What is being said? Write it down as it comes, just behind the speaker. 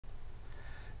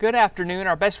Good afternoon.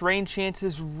 Our best rain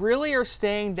chances really are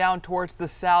staying down towards the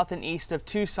south and east of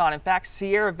Tucson. In fact,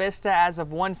 Sierra Vista as of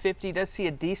 1:50 does see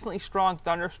a decently strong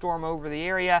thunderstorm over the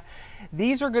area.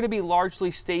 These are going to be largely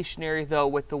stationary though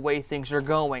with the way things are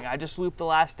going. I just looped the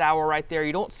last hour right there.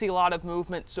 You don't see a lot of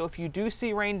movement, so if you do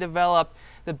see rain develop,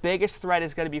 the biggest threat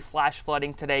is going to be flash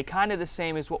flooding today, kind of the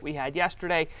same as what we had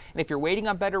yesterday. And if you're waiting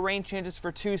on better rain chances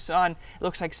for Tucson, it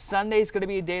looks like Sunday is going to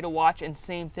be a day to watch, and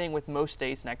same thing with most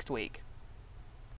days next week.